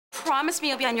promise me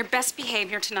you'll be on your best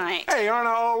behavior tonight. Hey, aren't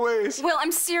I always? Will,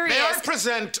 I'm serious. May I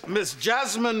present Miss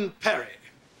Jasmine Perry?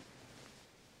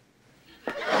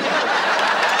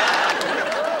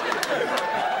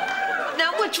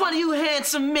 Now, which one of you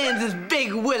handsome men is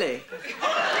Big Willie?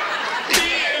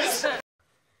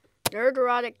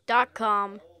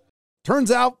 Nerdrotic.com.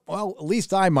 Turns out, well, at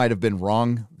least I might have been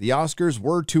wrong. The Oscars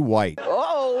were too white.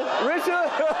 Uh-oh, Richard.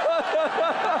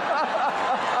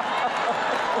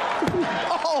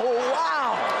 Oh,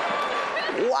 wow.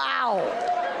 Wow.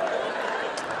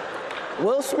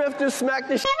 Will Smith just smacked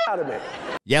the shit out of me.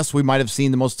 Yes, we might have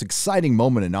seen the most exciting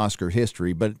moment in Oscar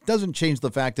history, but it doesn't change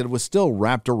the fact that it was still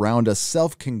wrapped around a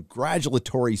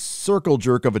self-congratulatory circle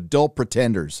jerk of adult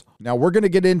pretenders. Now, we're going to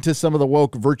get into some of the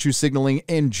woke virtue signaling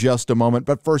in just a moment,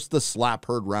 but first, the slap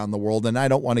heard around the world, and I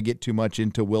don't want to get too much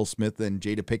into Will Smith and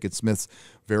Jada Pinkett Smith's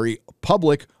very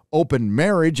public open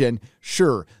marriage, and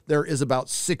sure, there is about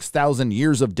 6,000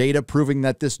 years of data proving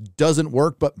that this doesn't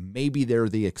work, but maybe they're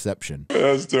the exception.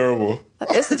 That's terrible.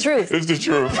 It's the truth. It's the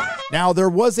truth. Now, there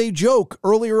was a joke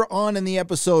earlier on in the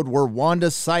episode where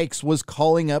Wanda Sykes was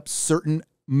calling up certain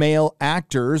male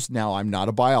actors, now I'm not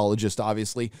a biologist,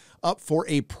 obviously, up for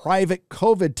a private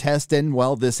COVID test, and,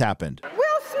 well, this happened.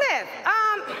 Will Smith,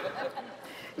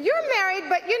 you're married,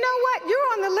 but you know what?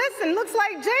 You're on the list and looks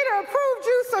like Jada approved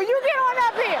you, so you get on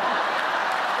up here.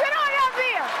 Get on up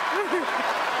here.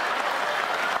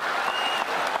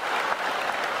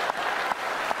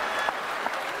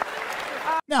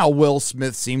 Now, Will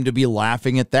Smith seemed to be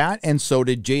laughing at that, and so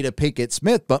did Jada Pinkett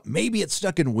Smith, but maybe it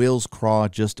stuck in Will's craw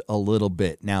just a little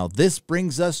bit. Now, this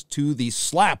brings us to the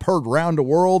slap heard round the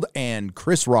world and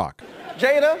Chris Rock.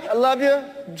 Jada, I love you.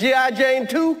 G.I. Jane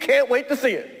 2, can't wait to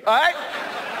see it. All right?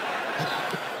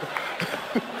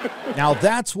 Now,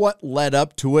 that's what led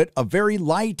up to it, a very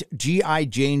light G.I.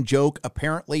 Jane joke.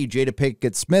 Apparently, Jada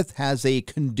Pinkett Smith has a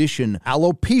condition,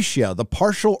 alopecia, the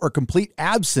partial or complete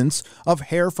absence of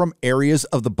hair from areas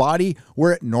of the body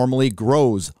where it normally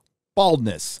grows,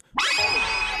 baldness.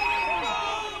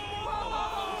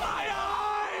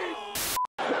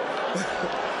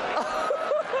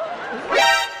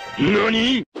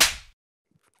 Nani?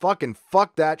 Fucking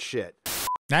fuck that shit.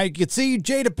 Now, you can see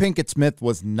Jada Pinkett Smith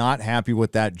was not happy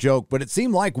with that joke, but it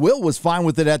seemed like Will was fine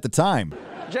with it at the time.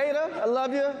 Jada, I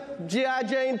love you. G.I.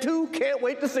 Jane 2, can't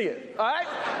wait to see it. All right?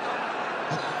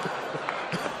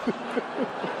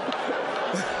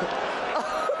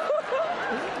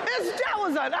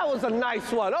 That was a nice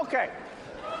one. Okay.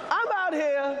 I'm out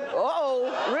here.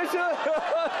 Uh-oh, Richard.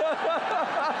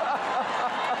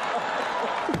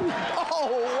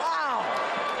 Oh, wow.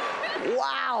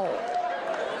 Wow.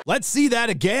 Let's see that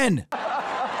again. Oh,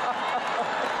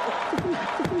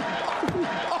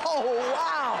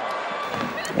 wow.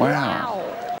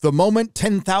 Wow. The moment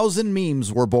 10,000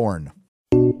 memes were born.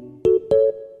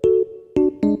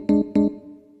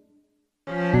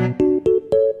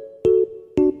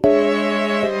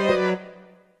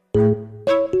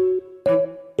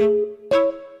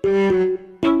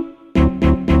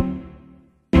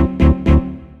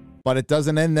 But it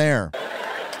doesn't end there.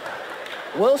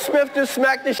 Will Smith just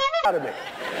smacked the shit out of me.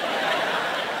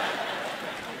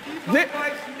 Keep my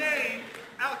wife's name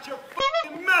out your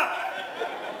fucking mouth.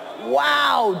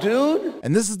 Wow, dude.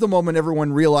 And this is the moment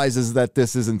everyone realizes that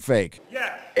this isn't fake.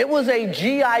 Yes. It was a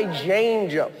G.I. Jane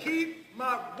joke. Keep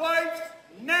my wife's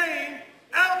name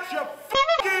out your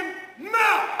fucking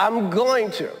mouth. I'm going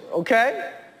to,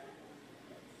 okay?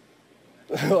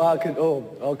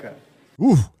 Okay.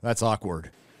 Ooh, that's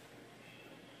awkward.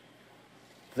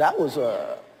 That was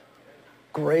a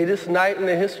greatest night in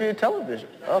the history of television.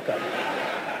 Okay.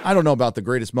 I don't know about the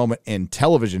greatest moment in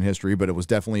television history, but it was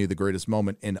definitely the greatest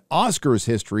moment in Oscars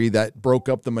history that broke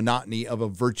up the monotony of a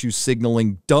virtue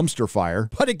signaling dumpster fire.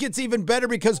 But it gets even better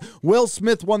because Will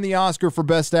Smith won the Oscar for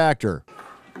Best Actor.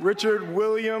 Richard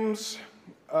Williams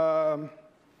was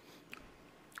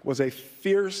a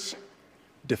fierce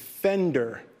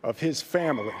defender of his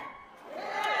family.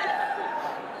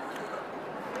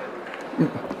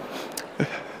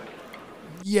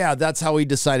 Yeah, that's how he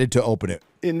decided to open it.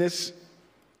 In this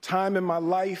time in my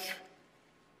life,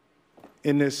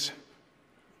 in this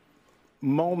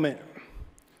moment,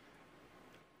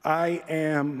 I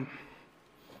am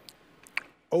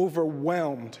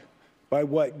overwhelmed by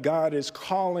what God is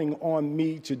calling on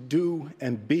me to do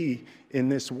and be in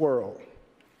this world.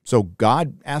 So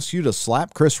God asked you to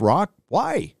slap Chris Rock?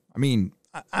 Why? I mean,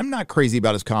 I'm not crazy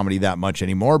about his comedy that much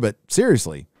anymore, but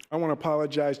seriously. I want to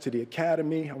apologize to the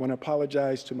Academy. I want to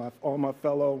apologize to all my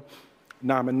fellow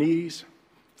nominees.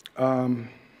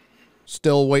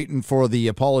 Still waiting for the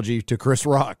apology to Chris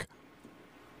Rock.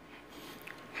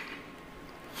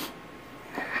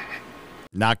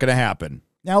 Not going to happen.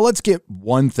 Now, let's get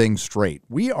one thing straight.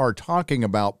 We are talking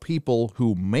about people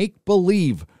who make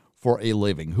believe for a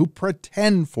living, who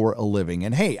pretend for a living.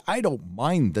 And hey, I don't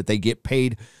mind that they get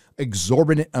paid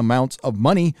exorbitant amounts of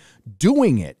money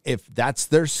doing it. If that's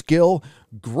their skill,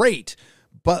 great.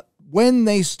 But when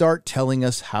they start telling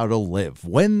us how to live,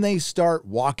 when they start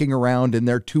walking around in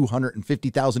their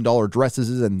 $250,000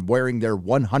 dresses and wearing their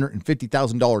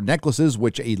 $150,000 necklaces,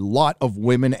 which a lot of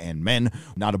women and men,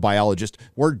 not a biologist,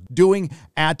 were doing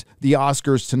at the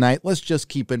Oscars tonight, let's just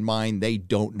keep in mind they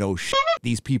don't know shit.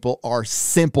 These people are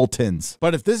simpletons.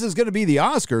 But if this is going to be the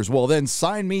Oscars, well, then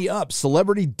sign me up.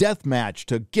 Celebrity deathmatch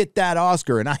to get that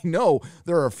Oscar. And I know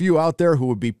there are a few out there who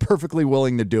would be perfectly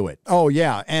willing to do it. Oh,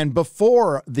 yeah. And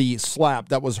before the slap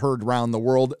that was heard around the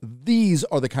world, these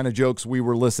are the kind of jokes we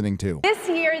were listening to. This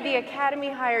year, the Academy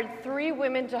hired 3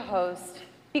 women to host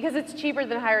because it's cheaper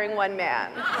than hiring 1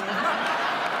 man.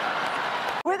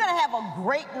 We're going to have a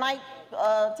great night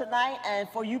tonight, and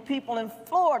for you people in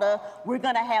Florida, we're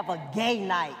going to have a gay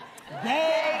night.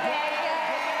 Gay.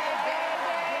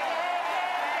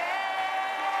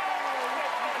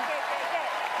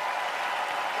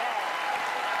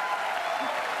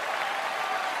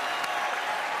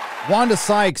 Wanda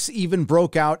Sykes even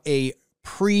broke out a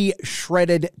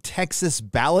pre-shredded Texas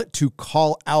ballot to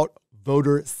call out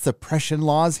voter suppression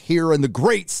laws here in the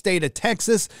great state of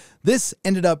Texas. This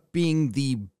ended up being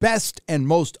the best and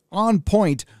most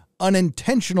on-point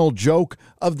unintentional joke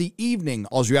of the evening.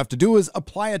 All you have to do is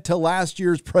apply it to last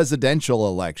year's presidential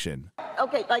election.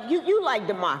 Okay, like you like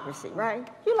democracy, right?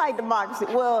 You like democracy.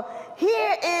 Well,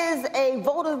 here is a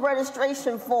voter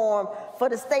registration form for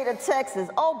the state of Texas.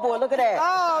 Oh boy, look at that.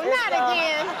 Oh, not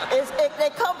again. They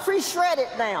come pre-shredded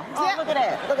now. Oh, look at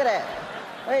that, look at that.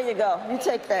 There you go. You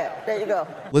take that. There you go.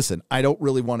 Listen, I don't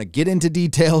really want to get into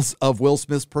details of Will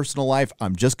Smith's personal life.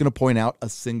 I'm just going to point out a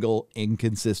single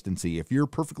inconsistency. If you're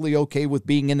perfectly okay with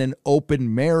being in an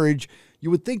open marriage,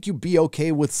 you would think you'd be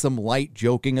okay with some light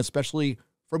joking, especially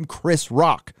from Chris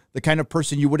Rock, the kind of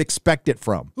person you would expect it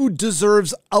from, who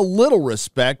deserves a little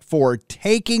respect for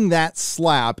taking that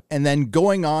slap and then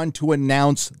going on to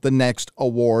announce the next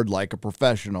award like a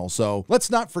professional. So let's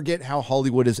not forget how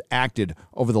Hollywood has acted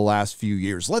over the last few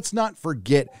years. Let's not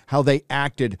forget how they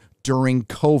acted during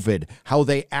COVID, how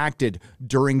they acted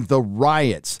during the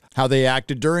riots, how they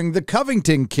acted during the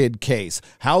Covington kid case,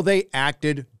 how they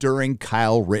acted during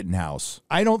Kyle Rittenhouse.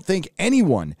 I don't think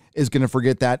anyone is going to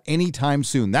forget that anytime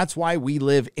soon. That's why we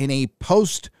live in a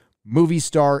post-movie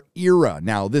star era.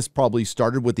 Now, this probably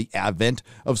started with the advent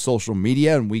of social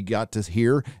media, and we got to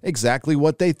hear exactly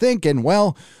what they think. And,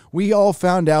 well, we all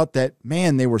found out that,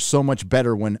 man, they were so much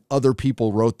better when other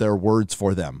people wrote their words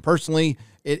for them. Personally,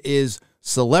 it is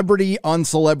celebrity on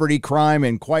celebrity crime,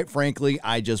 and quite frankly,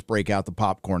 I just break out the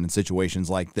popcorn in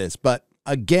situations like this. But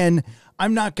again,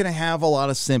 I'm not going to have a lot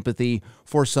of sympathy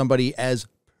for somebody as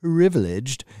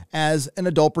privileged as an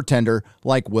adult pretender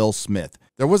like Will Smith.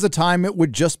 There was a time it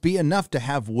would just be enough to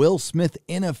have Will Smith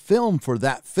in a film for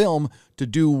that film to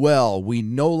do well. We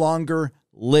no longer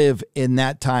live in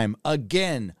that time.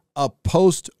 Again, a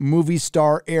post-movie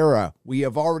star era. We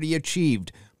have already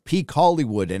achieved peak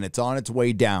Hollywood, and it's on its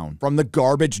way down. From the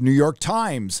garbage New York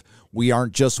Times, we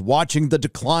aren't just watching the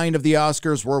decline of the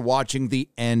Oscars, we're watching the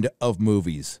end of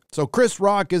movies. So Chris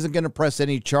Rock isn't going to press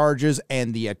any charges,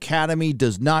 and the Academy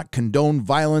does not condone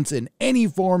violence in any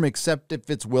form except if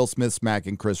it's Will Smith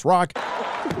smacking Chris Rock,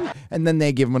 and then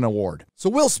they give him an award. So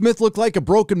Will Smith looked like a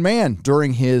broken man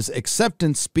during his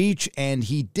acceptance speech, and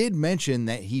he did mention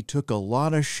that he took a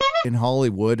lot of shit in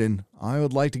Hollywood, and I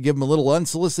would like to give him a little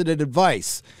unsolicited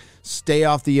advice. Stay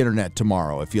off the internet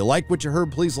tomorrow. If you like what you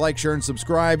heard, please like, share, and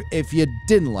subscribe. If you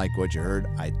didn't like what you heard,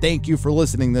 I thank you for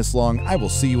listening this long. I will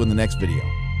see you in the next video.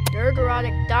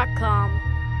 Nerdrotic.com